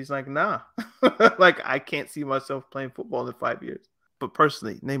 I guess he's like, nah. Like, I can't see myself playing football in 5 years. But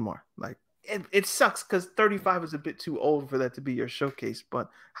personally, Neymar, like, it sucks because 35 is a bit too old for that to be your showcase. But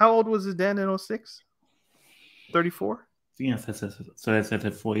how old was Zidane in 06? 34? Yeah, that's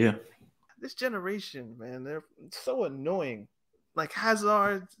 34, yeah. This generation, man, they're so annoying. Like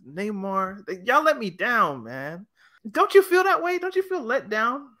Hazard, Neymar, y'all let me down, man. Don't you feel that way? Don't you feel let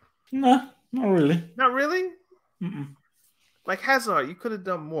down? No, not really. Not really? Mm-mm. Like Hazard, you could have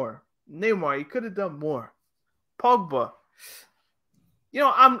done more. Neymar, you could have done more. Pogba. You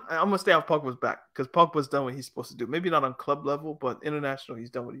know, I'm gonna stay off Pogba's back because Pogba's done what he's supposed to do. Maybe not on club level, but international, he's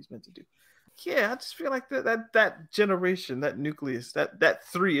done what he's meant to do. Yeah, I just feel like that generation, that nucleus, that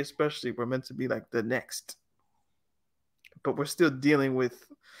three especially, were meant to be like the next. But we're still dealing with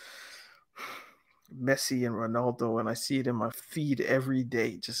Messi and Ronaldo, and I see it in my feed every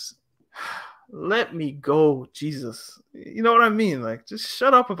day. Just let me go, Jesus. You know what I mean? Like, just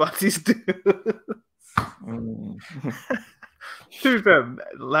shut up about these dudes. To be fair,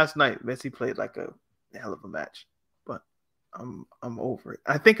 last night Messi played like a hell of a match, but I'm over it.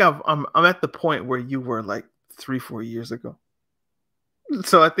 I think I'm at the point where you were like 3-4 years ago.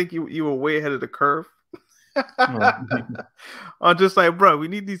 So I think you were way ahead of the curve. I'm just like, bro, we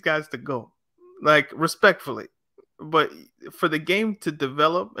need these guys to go, like, respectfully, but for the game to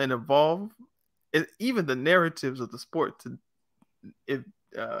develop and evolve, and even the narratives of the sport to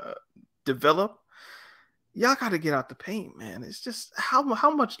develop. Y'all got to get out the paint, man. It's just how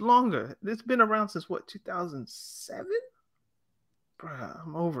much longer? It's been around since what, 2007? Bruh,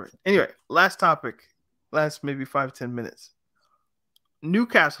 I'm over it. Anyway, last topic. Last maybe 5-10 minutes.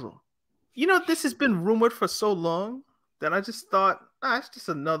 Newcastle. You know, this has been rumored for so long that I just thought, it's just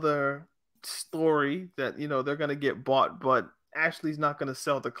another story that, you know, they're going to get bought, but Ashley's not going to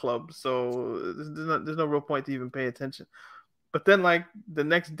sell the club. So there's no real point to even pay attention. But then, like, the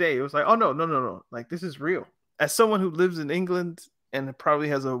next day, it was like, oh, no. Like, this is real. As someone who lives in England and probably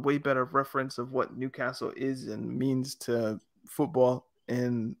has a way better reference of what Newcastle is and means to football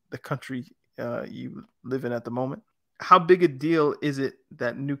in the country you live in at the moment, how big a deal is it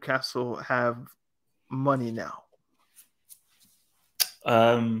that Newcastle have money now?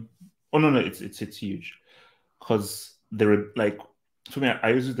 No, it's huge. Because they're like, for me, I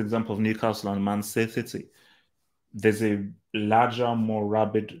use the example of Newcastle and Man City. There's a larger, more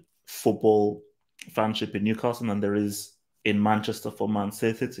rabid football fanship in Newcastle than there is in Manchester for Man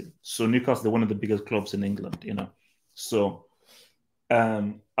City. So Newcastle, they're one of the biggest clubs in England, you know. So, as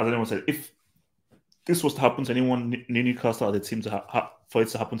anyone said, if this was to happen to anyone in Newcastle or the team for it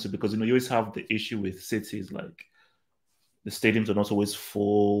to happen to, because, you know, you always have the issue with cities, like the stadiums are not always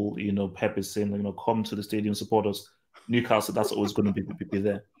full. You know, Pep is saying, you know, come to the stadium, support us. Newcastle, that's always going to be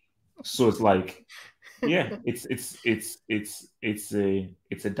there. So it's like, yeah, it's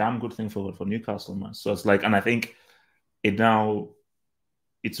a damn good thing for Newcastle, man. So it's like, and I think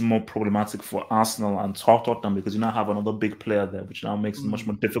it's more problematic for Arsenal and Tottenham because you now have another big player there, which now makes it much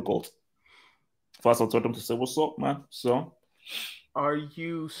more difficult for Arsenal Tottenham to say, "What's up, man?" So, are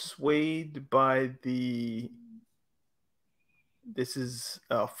you swayed by this is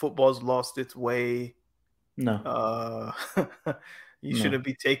football's lost its way? No. You shouldn't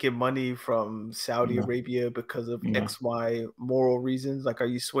be taking money from Saudi Arabia because of XY moral reasons. Like, are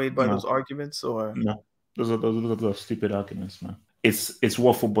you swayed by those arguments or no? Those are stupid arguments, man. It's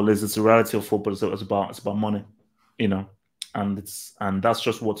what football is. It's the reality of football. It's about money, you know, and that's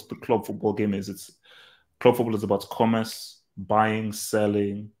just what the club football game is. Club football is about commerce, buying,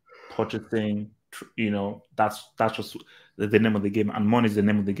 selling, purchasing. You know, that's just the name of the game, and money is the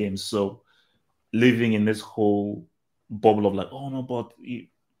name of the game. So, living in this whole bubble of like, oh no, but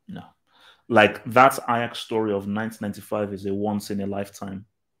no, like that Ajax story of 1995 is a once in a lifetime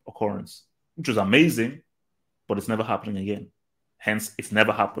occurrence, which was amazing, but it's never happening again. Hence, it's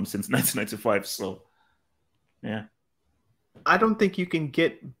never happened since 1995. So, yeah, I don't think you can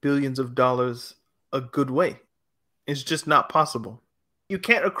get billions of dollars a good way. It's just not possible. You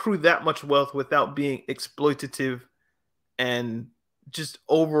can't accrue that much wealth without being exploitative and just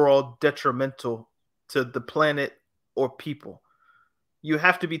overall detrimental to the planet or people. You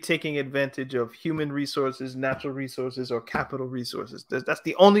have to be taking advantage of human resources, natural resources, or capital resources. That's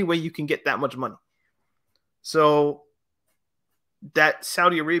the only way you can get that much money. So that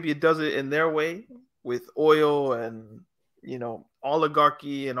Saudi Arabia does it in their way with oil and, you know,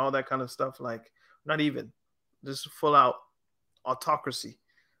 oligarchy and all that kind of stuff. Like, not even, just full out autocracy.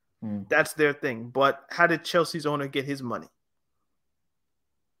 That's their thing. But how did Chelsea's owner get his money?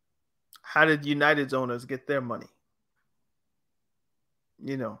 How did United's owners get their money?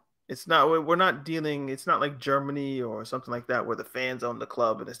 You know, we're not dealing, it's not like Germany or something like that where the fans own the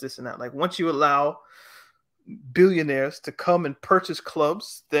club and it's this and that. Like, once you allow billionaires to come and purchase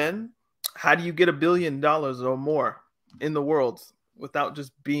clubs, then how do you get $1 billion or more in the world without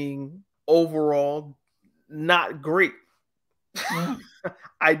just being overall not great?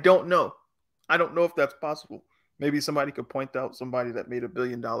 I don't know. I don't know if that's possible. Maybe somebody could point out somebody that made $1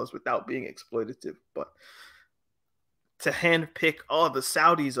 billion without being exploitative, but to handpick, oh, the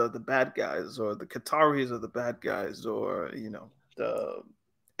Saudis are the bad guys, or the Qataris are the bad guys, or, you know, the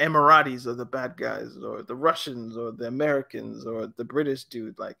Emiratis are the bad guys, or the Russians, or the Americans, or the British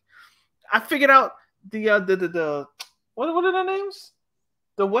dude. Like, I figured out the what are their names?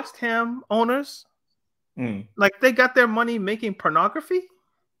 The West Ham owners. Like, they got their money making pornography.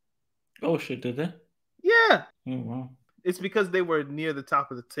 Oh shit, did they? Yeah. Oh, wow. It's because they were near the top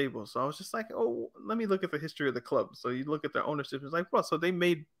of the table. So I was just like, oh, let me look at the history of the club. So you look at their ownership. It's like, well, so they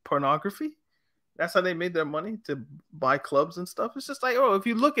made pornography? That's how they made their money, to buy clubs and stuff? It's just like, oh, if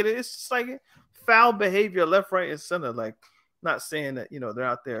you look at it, it's just like foul behavior left, right, and center. Like, not saying that, you know, they're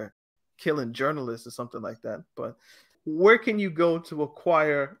out there killing journalists or something like that. But where can you go to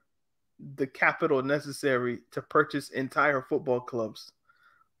acquire the capital necessary to purchase entire football clubs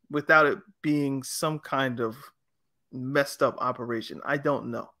without it being some kind of messed up operation? I don't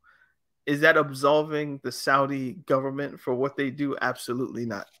know. Is that absolving the Saudi government for what they do? Absolutely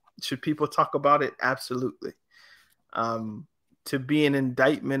not. Should people talk about it? Absolutely. To be an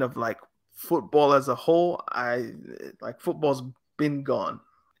indictment of like football as a whole, football's been gone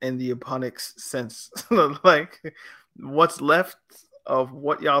in the ebonics sense. Like, what's left of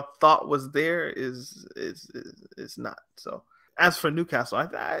what y'all thought was there is not. So as for Newcastle,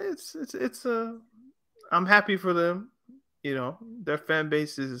 I'm happy for them. You know, their fan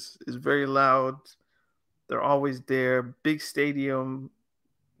base is very loud. They're always there. Big stadium,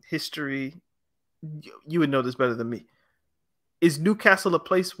 history. You would know this better than me. Is Newcastle a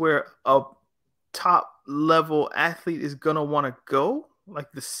place where a top level athlete is gonna want to go?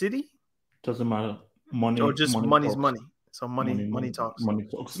 Like the city? Doesn't matter. Money or just money's talks. money. So money talks. Money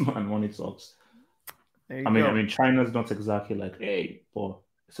talks, man. Money talks. I mean, China's not exactly like, hey, boy,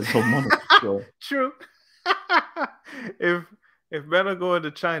 it's a lot of money. So. True. If men are going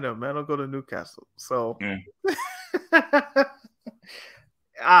to China, men will go to Newcastle. So, yeah.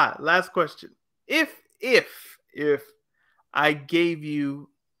 Last question. If I gave you,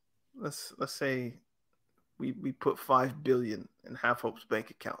 let's say we put 5 billion in Half Hope's bank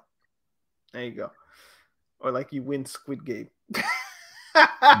account. There you go. Or like you win Squid Game.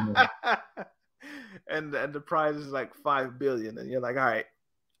 And the prize is like 5 billion. And you're like, all right,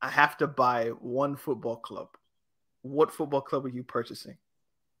 I have to buy one football club. What football club are you purchasing?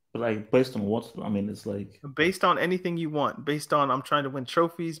 Like based on what? I mean, it's like based on anything you want. Based on I'm trying to win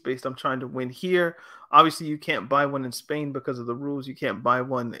trophies. Based on trying to win here. Obviously, you can't buy one in Spain because of the rules. You can't buy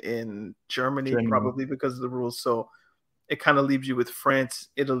one in Germany probably because of the rules. So it kind of leaves you with France,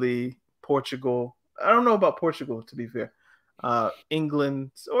 Italy, Portugal. I don't know about Portugal, to be fair.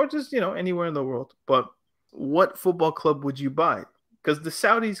 England, or just anywhere in the world. But what football club would you buy? Because the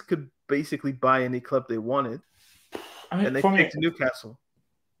Saudis could basically buy any club they wanted, and they picked Newcastle.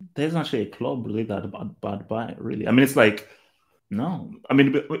 There's actually a club really that bad buy, really. I mean, it's like, no. I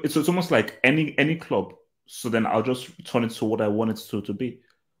mean, it's almost like any club. So then I'll just turn it to what I want it to be.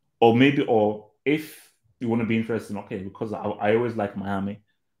 Or maybe, or if you want to be interested, okay, because I always like Miami.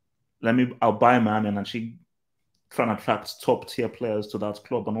 I'll buy Miami and actually try and attract top tier players to that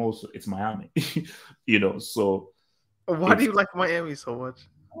club. And also, it's Miami, so. Why do you like Miami so much?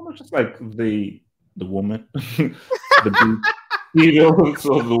 I just like the woman, the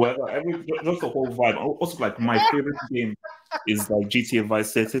so the weather, just the whole vibe. Also, like my favorite game is like GTA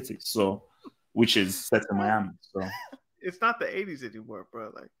Vice City, so which is set in Miami. So it's not the 80s anymore,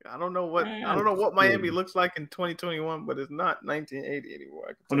 bro. Like I don't know what Miami looks like in 2021, but it's not 1980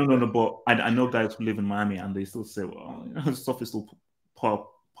 anymore. No. But I know guys who live in Miami and they still say, well, stuff is still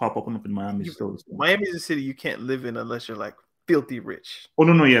pop up in Miami. So. Miami is a city you can't live in unless you're like filthy rich. Oh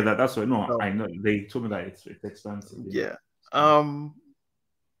no, yeah, that's right. No, I know they told me that it's expensive. Yeah.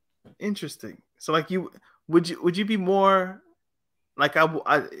 Interesting. So like would you be more like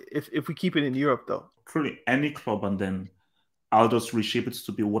if we keep it in Europe though? Truly any club, and then I'll just reshape it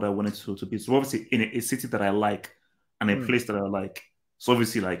to be what I want it to be. So obviously in a city that I like and a place that I like. So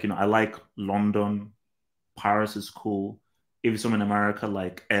obviously like I like London, Paris is cool. If it's somewhere in America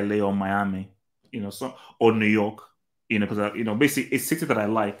like LA or Miami, or New York, because basically a city that I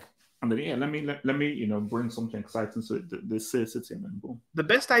like. And then let me bring something exciting to this city, and then boom. The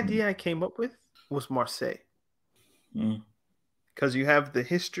best idea I came up with was Marseille, because you have the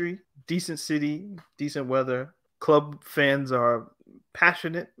history, decent city, decent weather. Club fans are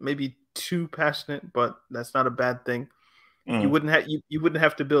passionate, maybe too passionate, but that's not a bad thing. You wouldn't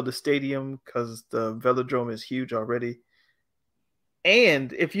have to build a stadium because the Velodrome is huge already.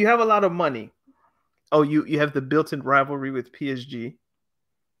 And if you have a lot of money, you have the built-in rivalry with PSG.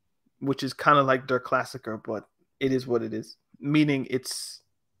 Which is kind of like Der Klassiker, but it is what it is. Meaning it's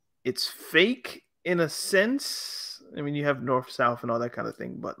fake in a sense. I mean, you have North-South and all that kind of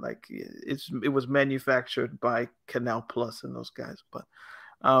thing, but like it was manufactured by Canal Plus and those guys. But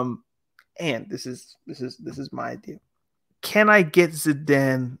and this is my idea. Can I get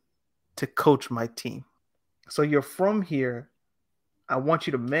Zidane to coach my team? So you're from here. I want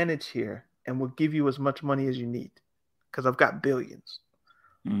you to manage here, and we'll give you as much money as you need because I've got billions.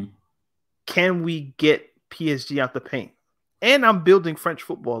 Can we get PSG out the paint? And I'm building French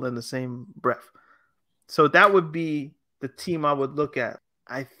football in the same breath. So that would be the team I would look at.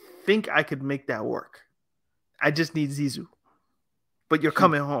 I think I could make that work. I just need Zizou. But you're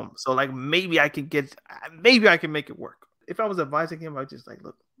coming home. So like maybe I can make it work. If I was advising him, I'd just like,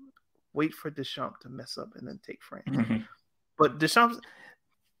 look, wait for Deschamps to mess up and then take France. But Deschamps,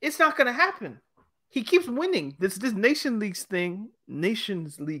 it's not going to happen. He keeps winning. This Nations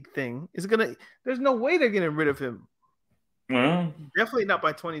League thing is gonna. There's no way they're getting rid of him. Definitely not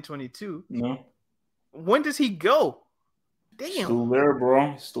by 2022. No. When does he go? Damn. Still there,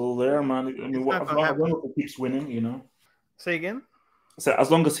 bro. Still there, man. I mean, as long as he keeps winning, Say again. So as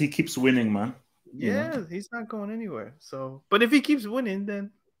long as he keeps winning, man. Yeah, he's not going anywhere. So, but if he keeps winning,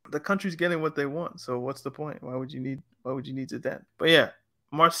 then the country's getting what they want. So what's the point? Why would you need Zidane? But yeah.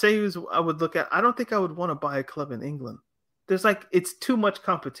 Marseille is I would look at. I don't think I would want to buy a club in England. There's it's too much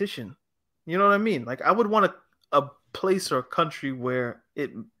competition. You know what I mean? Like I would want a place or a country where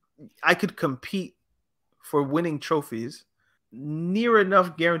I could compete for winning trophies, near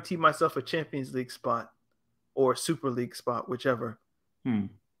enough guarantee myself a Champions League spot or Super League spot, whichever,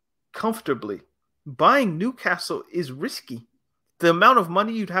 comfortably. Buying Newcastle is risky. The amount of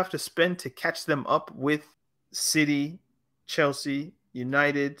money you'd have to spend to catch them up with City, Chelsea,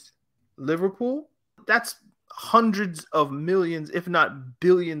 United, Liverpool, that's hundreds of millions, if not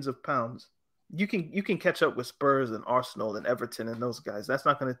billions of pounds you can catch up with Spurs and Arsenal and Everton and those guys. That's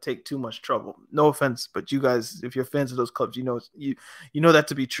not going to take too much trouble. No offense, but you guys, if you're fans of those clubs, you know that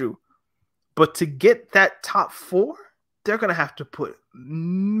to be true. But to get that top 4, they're going to have to put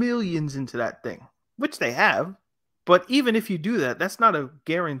millions into that thing, which they have. But even if you do that, that's not a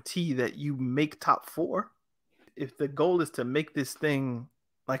guarantee that you make top 4. If the goal is to make this thing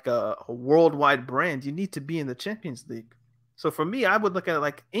like a worldwide brand, you need to be in the Champions League. So for me, I would look at it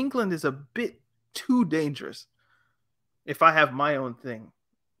like England is a bit too dangerous if I have my own thing.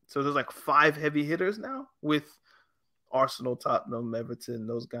 So there's like 5 heavy hitters now with Arsenal, Tottenham, Everton,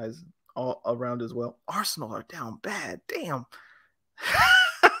 those guys all around as well. Arsenal are down bad. Damn.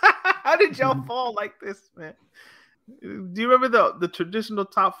 How did y'all fall like this, man? Do you remember the traditional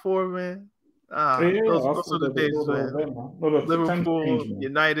top 4, man? Those are the days, man. Liverpool,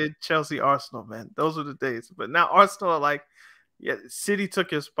 United, Chelsea, Arsenal, man. Those are the days. But now Arsenal are like, yeah, City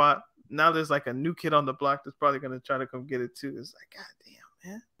took your spot. Now there's like a new kid on the block that's probably going to try to come get it too. It's like, God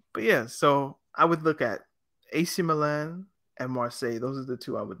damn, man. But yeah, so I would look at AC Milan and Marseille. Those are the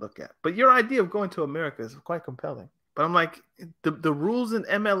 2 I would look at. But your idea of going to America is quite compelling. But I'm like, the rules in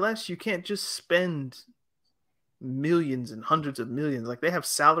MLS, you can't just spend millions and hundreds of millions. Like, they have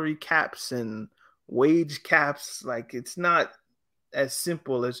salary caps and wage caps. Like, it's not as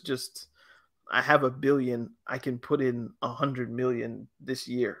simple as just, I have $1 billion, I can put in 100 million this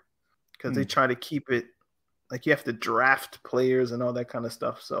year, because they try to keep it like you have to draft players and all that kind of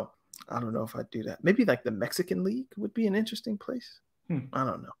stuff. So I don't know if I'd do that. Maybe like the Mexican League would be an interesting place. I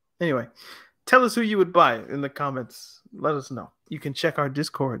don't know. Anyway, tell us who you would buy in the comments. Let us know. You can check our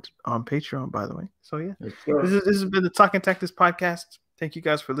Discord on Patreon, by the way. So yeah, this has been the Talking Tactics podcast. Thank you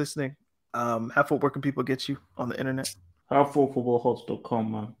guys for listening. Half-Full, where can people get you on the internet?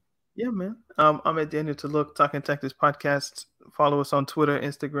 halffullfootballhot.com, man. Yeah, man. I'm at Daniel to Look, Talking Tactics podcast. Follow us on Twitter,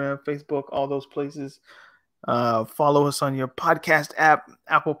 Instagram, Facebook, all those places. Follow us on your podcast app,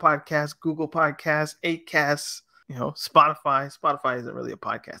 Apple Podcasts, Google Podcasts, 8Casts, Spotify. Spotify isn't really a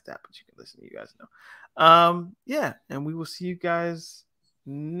podcast app, but you can listen. You guys know. Yeah, and we will see you guys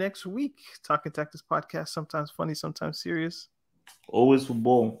next week. Talking Tactics podcast, sometimes funny, sometimes serious. Always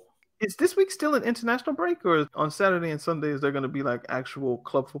football. Is this week still an international break, or on Saturday and Sundays they're going to be like actual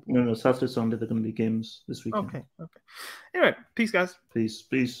club football? No, Saturday, Sunday they're going to be games this weekend. Okay. Anyway, peace, guys. Peace.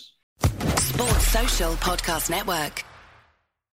 Sports Social Podcast Network.